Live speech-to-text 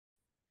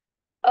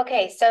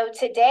Okay, so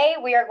today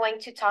we are going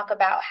to talk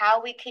about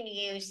how we can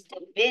use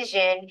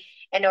division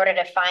in order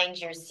to find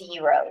your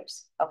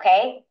zeros,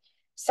 okay?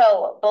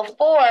 So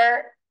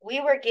before we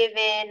were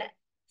given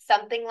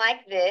something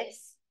like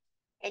this,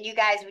 and you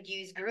guys would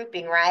use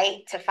grouping, right?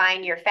 To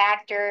find your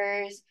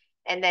factors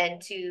and then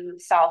to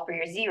solve for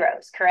your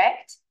zeros,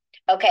 correct?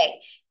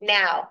 Okay,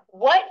 now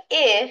what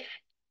if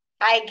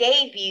I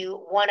gave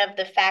you one of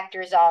the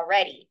factors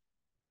already?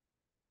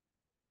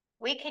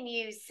 We can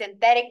use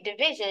synthetic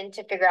division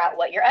to figure out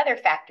what your other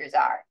factors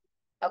are.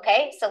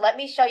 Okay, so let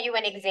me show you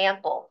an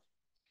example.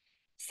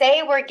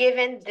 Say we're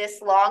given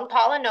this long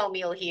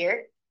polynomial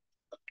here,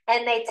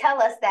 and they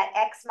tell us that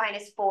x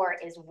minus 4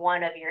 is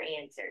one of your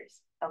answers,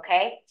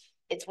 okay?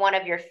 It's one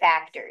of your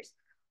factors.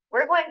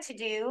 We're going to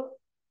do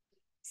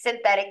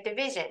synthetic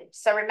division.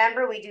 So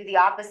remember, we do the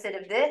opposite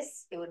of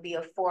this. It would be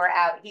a 4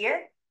 out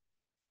here.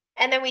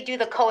 And then we do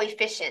the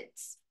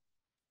coefficients.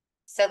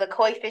 So the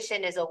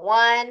coefficient is a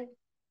 1,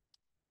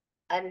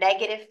 a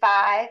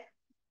 -5,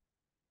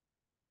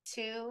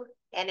 2,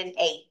 and an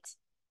 8.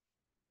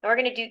 And we're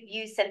going to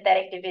use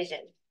synthetic division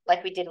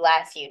like we did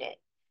last unit.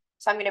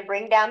 So I'm going to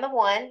bring down the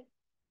 1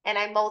 and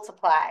I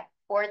multiply.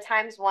 4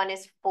 times 1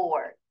 is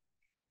 4.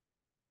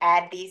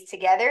 Add these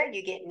together,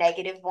 you get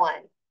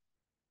 -1.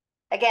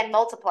 Again,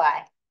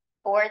 multiply.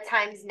 4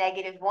 times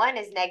 -1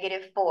 is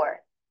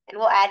 -4. And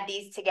we'll add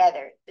these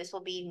together. This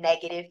will be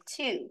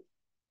 -2.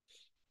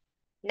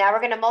 Now we're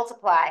going to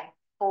multiply.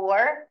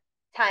 4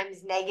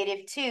 times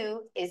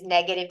 -2 is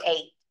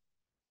 -8.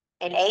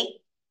 And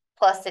 8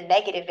 plus a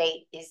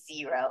 -8 is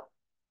 0.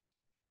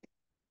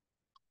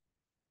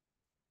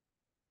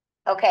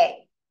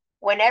 Okay,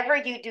 whenever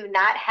you do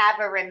not have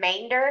a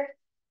remainder,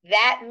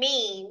 that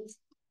means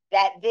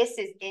that this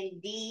is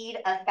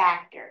indeed a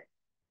factor.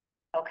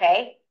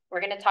 Okay, we're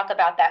going to talk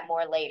about that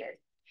more later.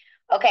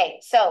 Okay,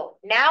 so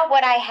now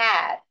what I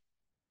have,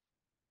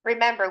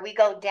 remember, we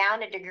go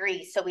down a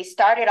degree. So we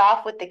started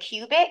off with the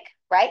cubic,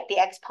 right? The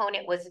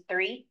exponent was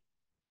 3.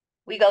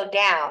 We go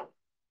down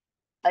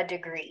a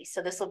degree.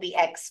 So this will be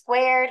x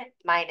squared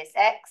minus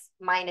x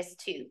minus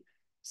 2.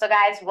 So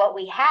guys, what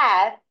we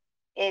have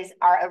is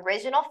our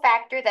original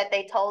factor that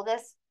they told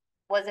us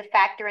was a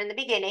factor in the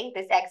beginning,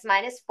 this x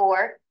minus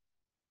 4.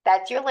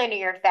 That's your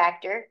linear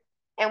factor.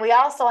 And we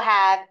also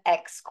have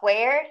x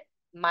squared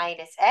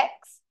minus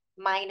x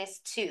minus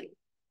 2.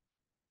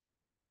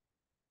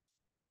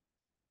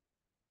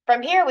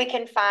 From here, we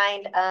can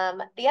find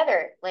the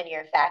other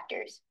linear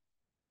factors.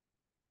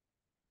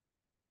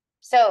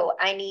 So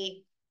I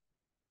need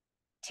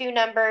two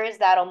numbers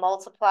that'll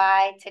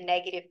multiply to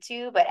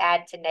 -2, but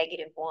add to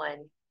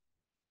 -1.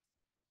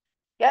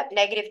 Yep,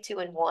 -2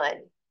 and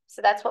 1.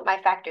 So that's what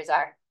my factors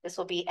are. This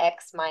will be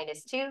x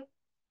minus 2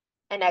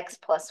 and x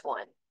plus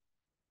 1.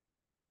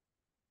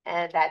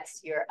 And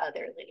that's your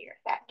other linear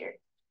factor.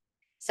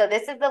 So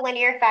this is the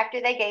linear factor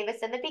they gave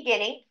us in the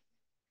beginning.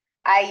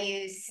 I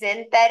use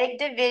synthetic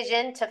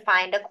division to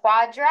find a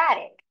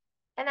quadratic.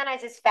 And then I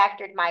just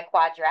factored my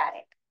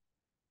quadratic.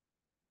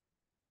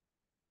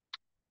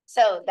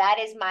 So that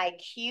is my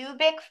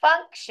cubic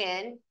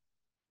function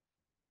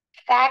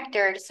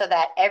factored so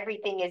that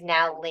everything is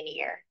now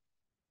linear.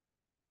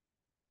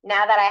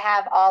 Now that I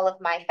have all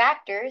of my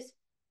factors,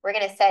 we're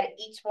going to set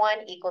each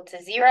one equal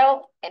to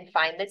 0 and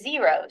find the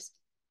zeros.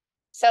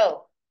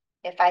 So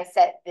if I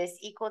set this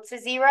equal to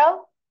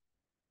 0,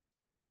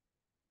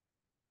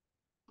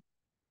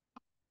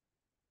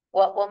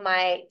 what will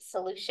my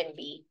solution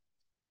be?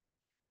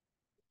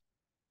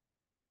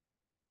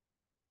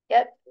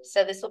 Yep,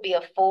 so this will be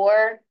a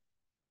 4.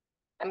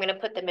 I'm going to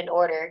put them in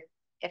order.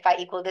 If I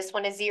equal this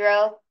one to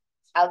 0,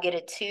 I'll get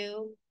a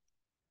 2.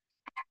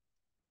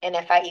 And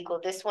if I equal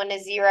this one to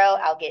 0,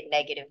 I'll get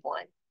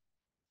 -1.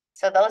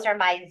 So those are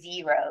my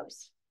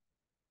zeros.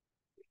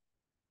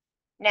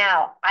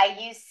 Now, I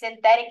use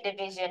synthetic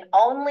division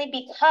only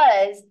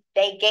because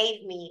they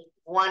gave me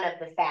one of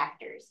the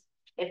factors.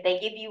 If they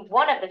give you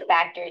one of the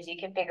factors, you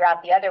can figure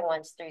out the other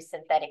ones through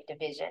synthetic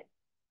division.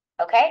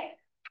 Okay,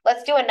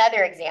 let's do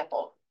another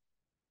example.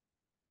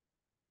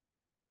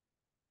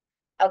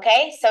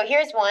 Okay, so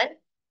here's one.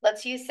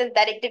 Let's use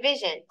synthetic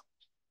division.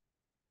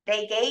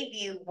 They gave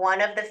you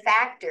one of the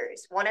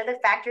factors. One of the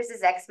factors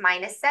is x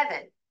minus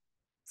 7.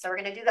 So we're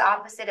going to do the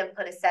opposite and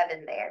put a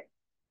 7 there.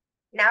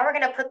 Now we're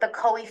going to put the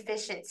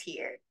coefficients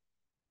here.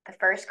 The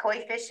first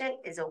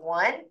coefficient is a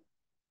 1.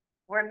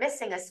 We're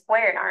missing a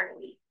squared, aren't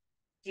we?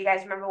 Do you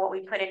guys remember what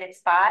we put in its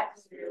spot?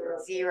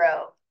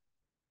 0.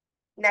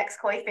 Next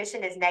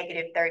coefficient is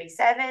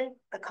 -37.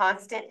 The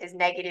constant is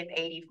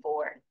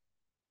 -84.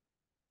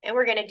 And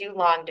we're going to do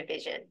long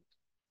division.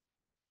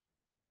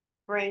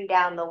 Bring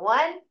down the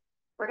 1.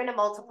 We're going to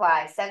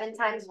multiply. 7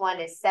 times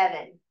 1 is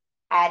 7.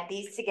 Add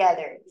these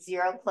together.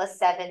 0 plus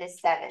 7 is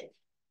 7.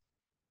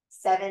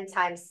 7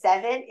 times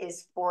 7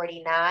 is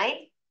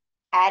 49.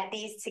 Add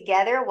these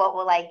together. What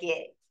will I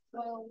get?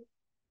 12.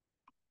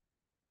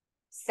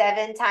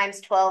 7 times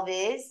 12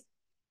 is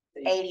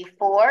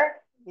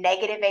 84.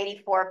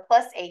 -84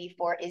 plus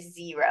 84 is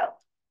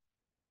 0.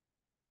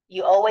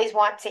 You always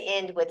want to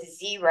end with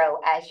 0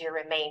 as your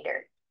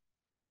remainder.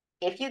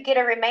 If you get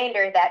a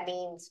remainder, that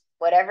means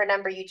whatever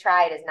number you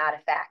tried is not a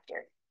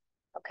factor,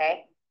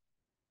 okay?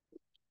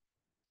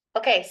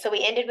 Okay, so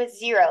we ended with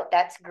 0.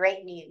 That's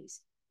great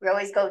news. We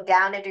always go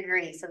down a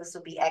degree, so this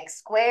will be x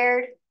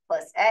squared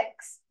plus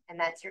x, and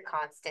that's your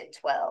constant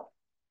 12.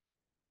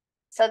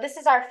 So this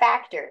is our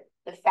factor.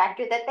 The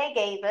factor that they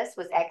gave us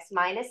was x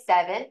minus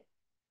 7,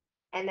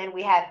 and then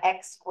we have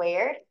x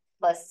squared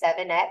plus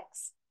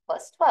 7x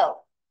plus 12.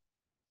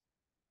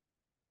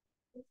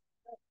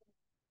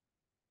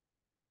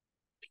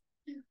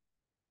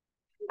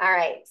 All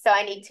right, so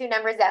I need two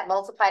numbers that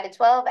multiply to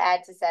 12,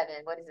 add to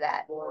 7. What is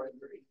that? 4 and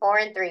 3. 4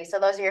 and 3. So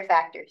those are your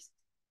factors.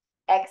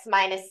 X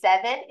minus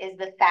 7 is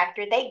the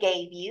factor they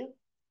gave you.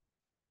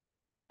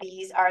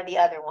 These are the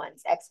other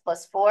ones, x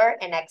plus 4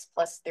 and x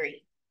plus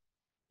 3.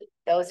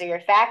 Those are your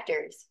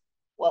factors.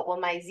 What will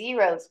my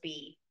zeros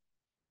be?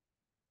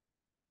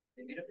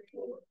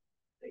 -4,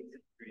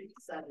 -3,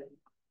 7.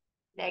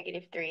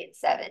 -3 and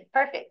 7.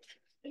 Perfect.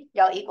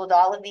 Y'all equaled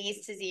all of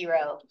these to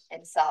 0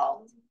 and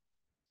solved.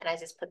 And I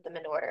just put them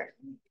in order.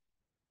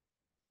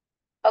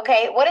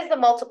 Okay, what is the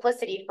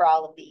multiplicity for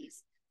all of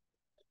these?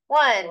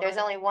 1. There's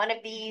only one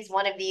of these,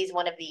 one of these,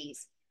 one of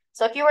these.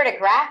 So if you were to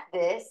graph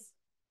this,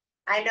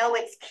 I know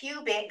it's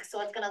cubic,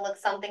 so it's going to look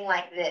something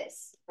like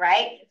this,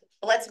 right?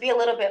 But let's be a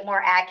little bit more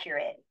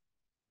accurate.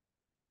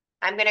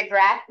 I'm going to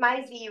graph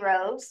my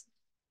zeros.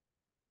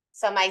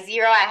 So my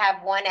 0, I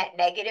have 1 at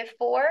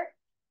 -4.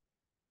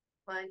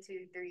 1,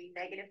 2, 3,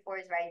 -4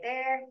 is right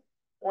there.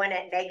 1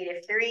 at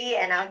 -3,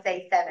 and I'll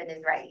say 7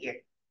 is right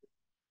here.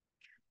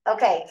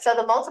 Okay, so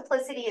the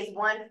multiplicity is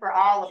 1 for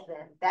all of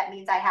them. That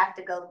means I have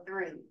to go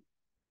through.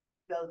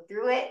 Go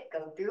through it,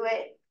 go through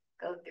it,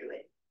 go through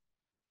it.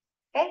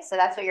 Okay, so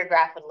that's what your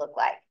graph would look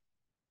like.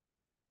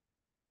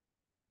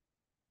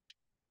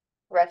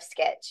 Rough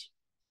sketch.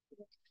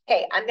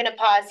 Okay, I'm going to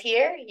pause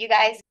here. You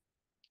guys,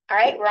 all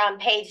right, we're on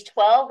page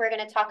 12. We're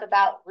going to talk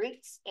about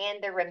roots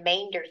and the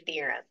remainder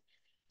theorem.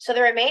 So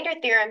the remainder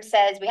theorem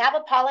says we have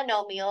a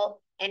polynomial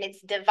and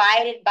it's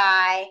divided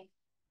by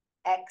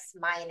x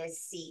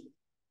minus c.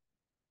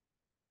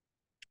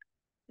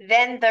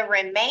 Then the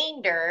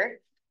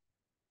remainder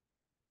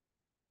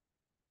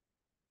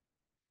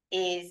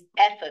is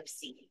f of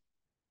c.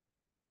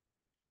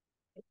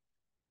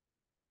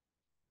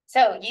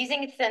 So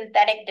using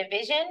synthetic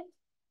division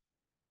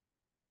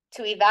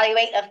to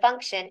evaluate a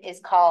function is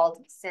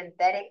called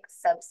synthetic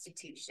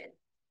substitution.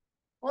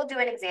 We'll do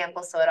an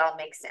example so it all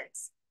makes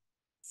sense.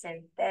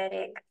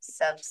 Synthetic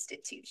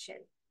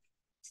substitution.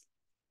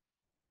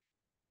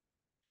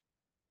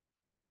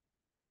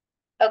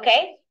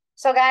 Okay,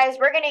 so guys,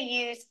 we're going to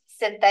use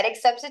synthetic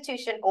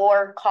substitution,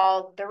 or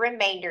called the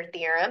remainder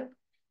theorem,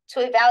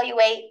 to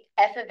evaluate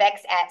f of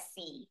x at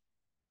c.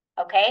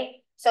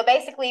 Okay, so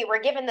basically we're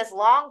given this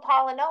long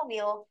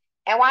polynomial,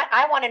 and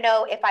I want to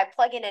know if I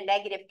plug in a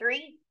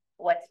 -3,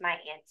 what's my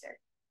answer?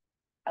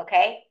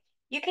 Okay,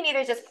 you can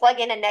either just plug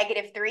in a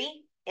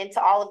 -3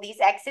 into all of these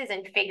x's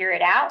and figure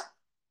it out,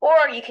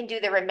 or you can do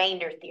the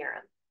remainder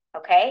theorem.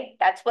 Okay,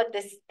 that's what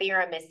this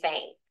theorem is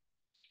saying.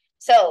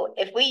 So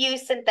if we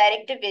use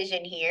synthetic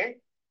division here,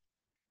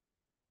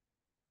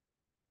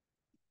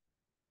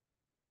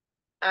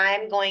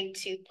 I'm going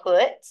to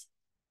put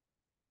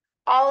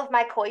all of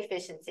my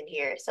coefficients in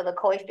here. So the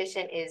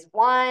coefficient is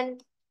 1,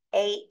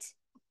 8,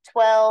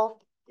 12,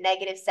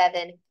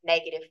 -7,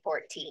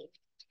 -14.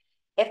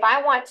 If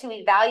I want to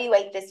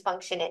evaluate this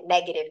function at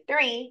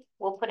 -3,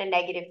 we'll put a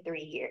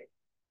 -3 here.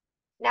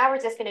 Now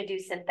we're just going to do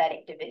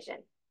synthetic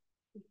division.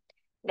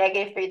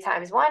 -3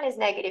 times 1 is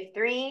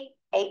 -3.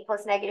 8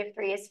 plus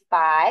 -3 is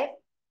 5.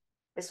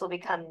 This will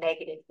become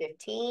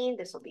 -15.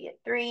 This will be a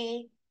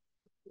 3.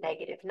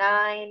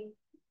 -9.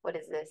 What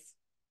is this?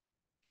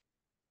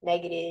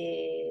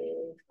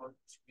 Negative.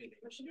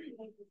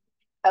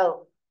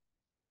 Oh.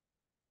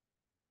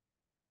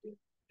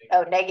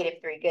 Oh,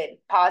 -3. Good.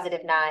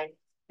 +9.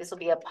 This will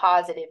be a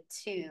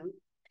 +2.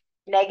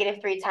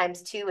 -3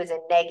 times 2 is a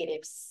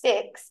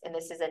 -6, and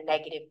this is a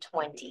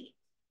 -20.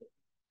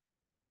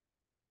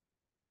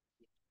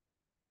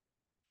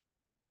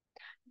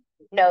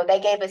 No, they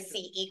gave us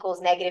c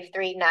equals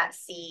 -3, not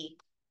c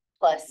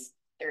plus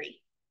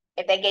 3.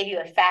 If they gave you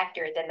a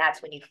factor, then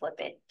that's when you flip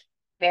it.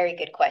 Very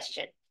good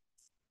question.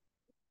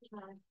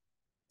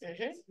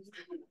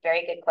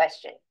 Very good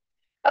question.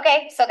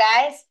 Okay, so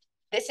guys,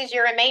 this is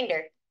your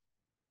remainder.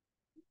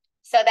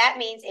 So that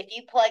means if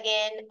you plug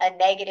in a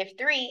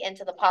 -3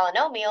 into the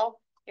polynomial,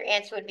 your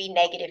answer would be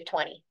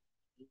 -20.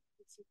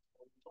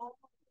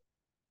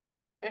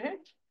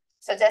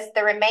 So just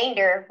the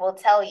remainder will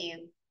tell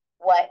you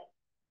what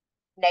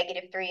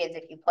 -3 is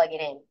if you plug it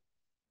in.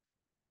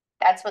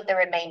 That's what the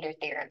remainder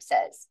theorem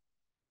says.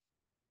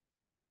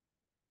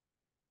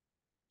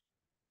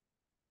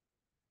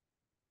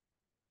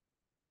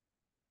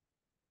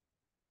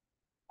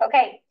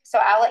 Okay, so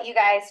I'll let you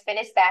guys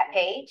finish that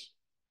page.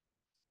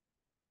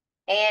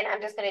 And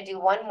I'm just going to do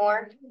one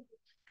more.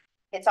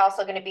 It's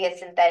also going to be a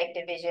synthetic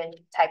division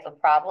type of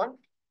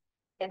problem.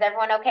 Is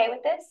everyone okay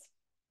with this?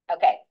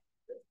 Okay.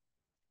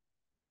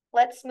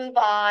 Let's move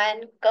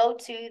on. Go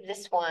to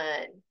this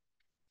one.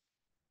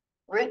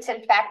 Roots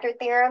and factor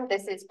theorem.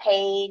 This is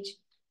page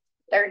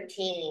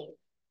 13.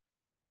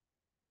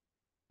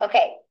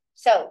 Okay,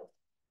 so,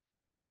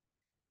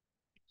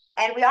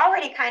 and we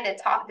already kind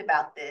of talked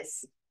about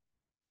this.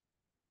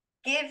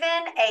 Given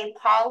a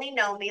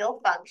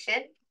polynomial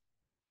function,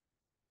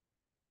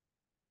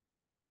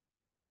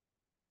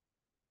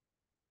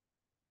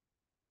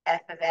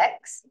 f of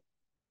x,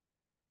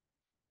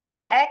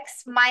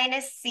 x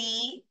minus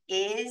c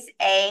is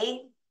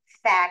a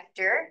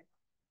factor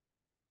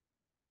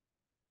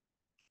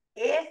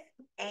if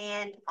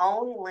and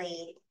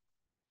only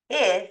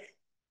if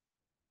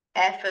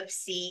f of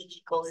c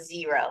equals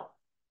 0.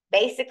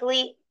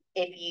 Basically,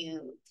 if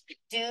you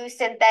do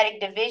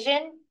synthetic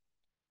division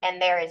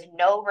and there is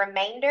no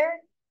remainder,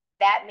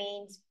 that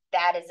means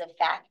that is a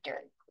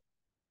factor.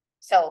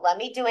 So let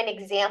me do an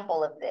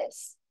example of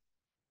this.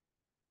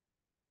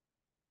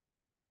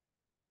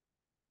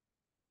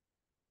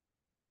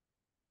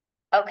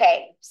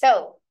 Okay,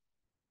 so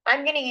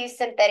I'm going to use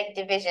synthetic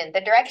division.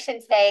 The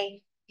directions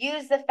say,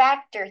 use the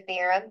factor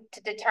theorem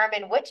to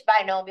determine which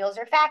binomials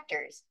are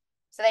factors.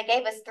 So they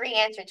gave us 3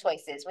 answer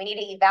choices. We need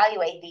to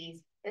evaluate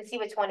these and see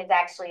which one is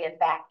actually a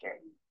factor.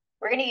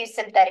 We're going to use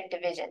synthetic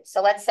division.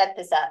 So let's set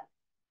this up.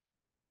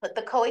 Put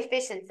the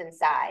coefficients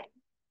inside.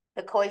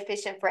 The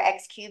coefficient for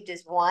x cubed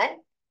is 1.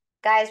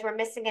 Guys, we're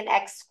missing an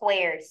x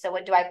squared. So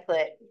what do I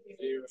put?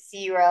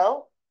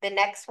 0. The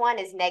next one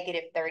is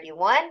negative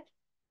 31.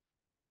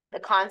 The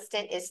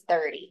constant is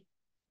 30.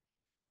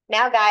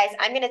 Now, guys,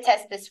 I'm going to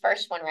test this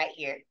first one right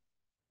here.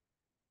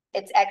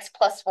 It's x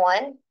plus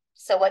 1.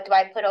 So what do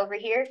I put over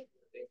here?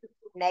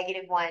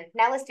 Negative 1.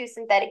 Now let's do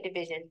synthetic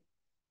division.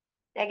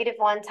 Negative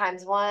 1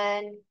 times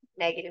 1,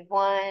 negative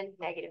 1,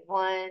 negative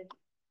 1,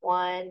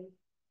 1.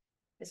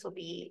 This will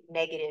be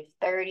negative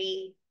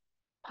 30,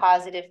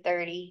 positive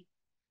 30.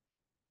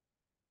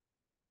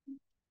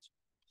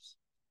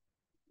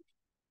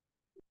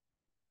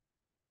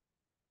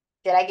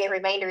 Did I get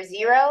remainder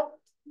 0?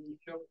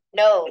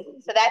 No.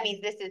 So that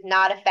means this is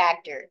not a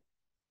factor.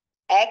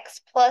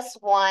 X plus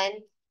 1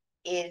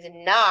 is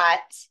not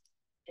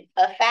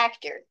a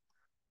factor.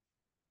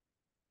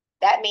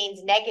 That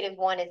means negative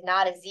 1 is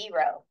not a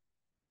 0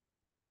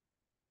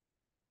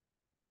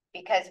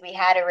 because we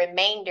had a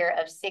remainder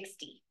of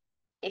 60.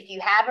 If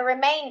you have a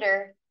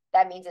remainder,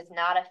 that means it's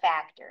not a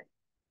factor.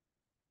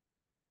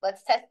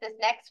 Let's test this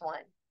next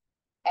one.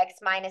 X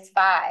minus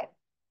 5.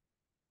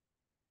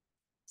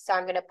 So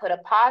I'm going to put a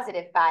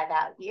positive 5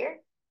 out here.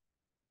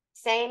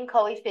 Same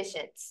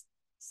coefficients.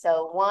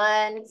 So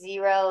 1,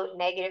 0,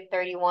 negative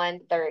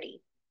 31,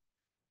 30.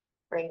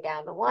 Bring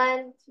down the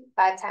 1.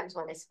 5 times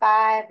 1 is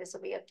 5. This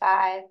will be a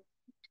 5.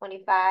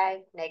 25,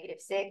 negative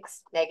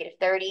 6, negative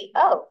 30.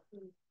 Oh.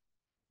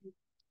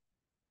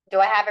 Do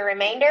I have a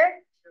remainder?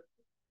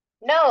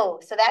 No.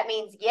 So that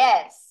means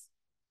yes.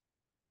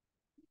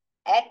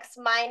 X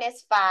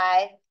minus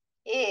 5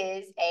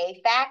 is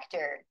a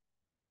factor.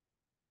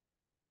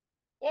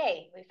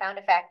 Yay, we found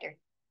a factor.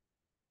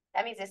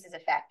 That means this is a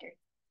factor.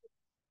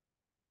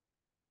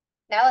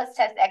 Now let's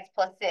test x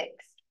plus 6.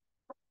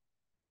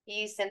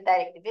 Use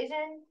synthetic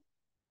division.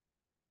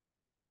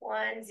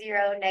 1,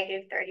 0,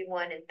 negative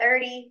 31, and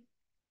 30.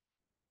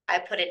 I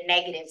put a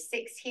negative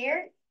 6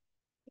 here.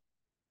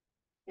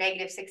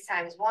 Negative 6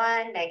 times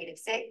 1, negative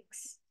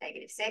 6,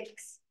 negative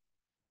 6,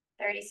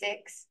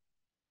 36,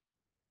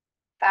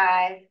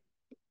 5,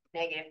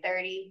 negative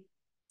 30,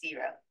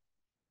 0.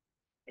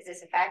 Is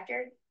this a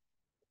factor?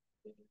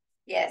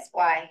 Yes,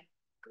 why?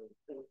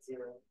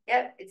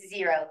 Yep, it's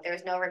 0.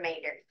 There's no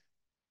remainder.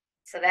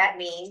 So that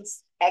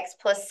means x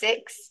plus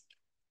 6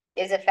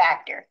 is a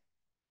factor.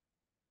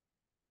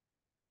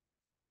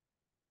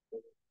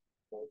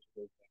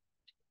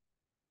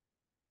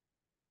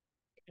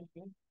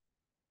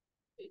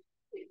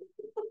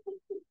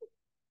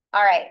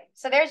 All right,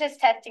 so they're just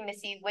testing to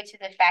see which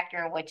is a factor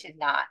and which is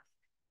not.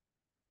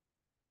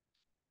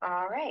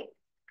 All right.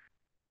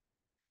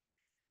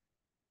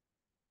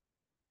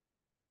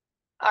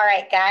 All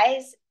right,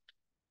 guys.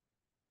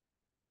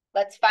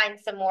 Let's find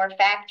some more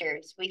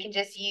factors. We can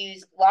just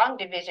use long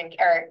division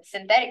or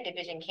synthetic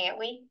division, can't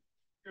we?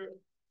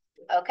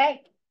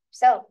 Okay,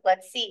 so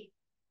let's see.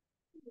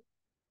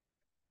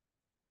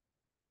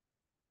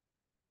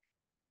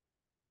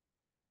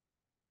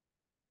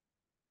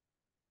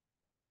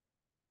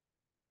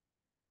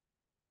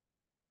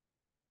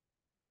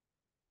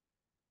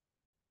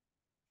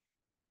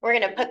 We're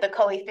going to put the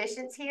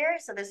coefficients here.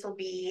 So this will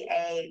be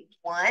a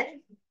 1,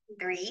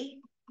 3,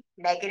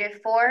 negative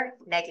 4,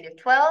 negative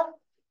 12.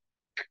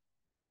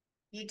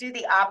 You do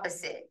the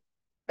opposite.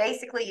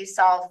 Basically, you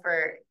solve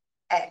for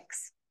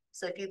x.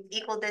 So if you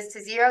equal this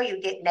to 0,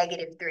 you get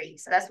negative 3.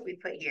 So that's what we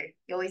put here.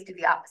 You always do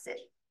the opposite.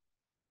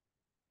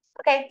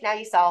 Okay, now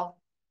you solve.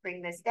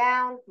 Bring this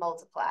down,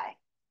 multiply.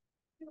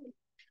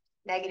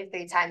 Negative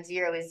 3 times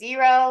 0 is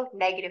 0.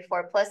 Negative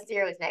 4 plus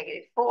 0 is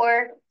negative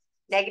 4.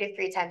 Negative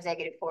 3 times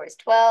negative 4 is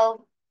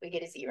 12. We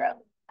get a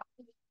 0.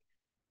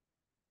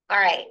 All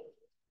right.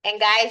 And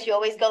guys, you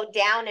always go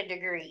down a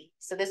degree.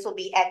 So this will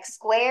be x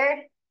squared.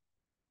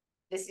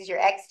 This is your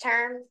x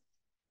term.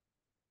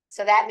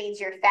 So that means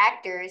your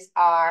factors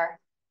are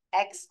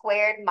x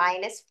squared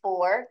minus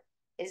 4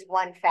 is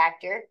one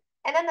factor,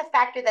 and then the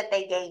factor that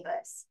they gave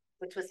us,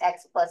 which was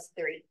x plus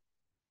 3.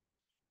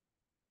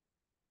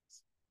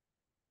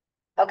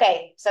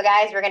 Okay, so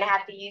guys, we're going to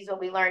have to use what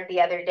we learned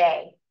the other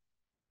day,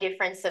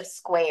 difference of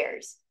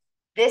squares.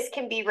 This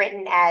can be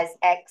written as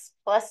x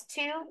plus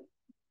 2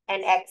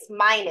 and x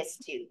minus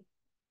 2.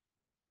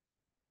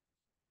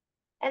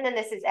 And then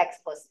this is x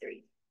plus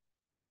 3.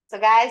 So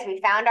guys, we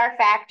found our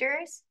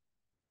factors.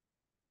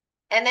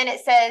 And then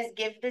it says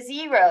give the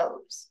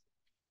zeros.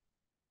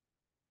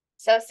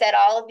 So set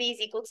all of these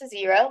equal to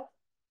 0,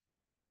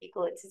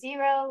 equal it to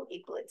 0,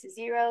 equal it to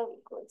 0,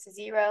 equal it to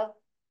 0.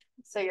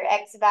 So your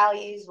x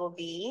values will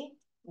be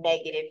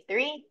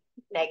 -3,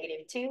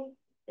 -2,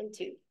 and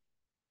 2.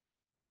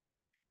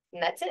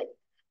 And that's it.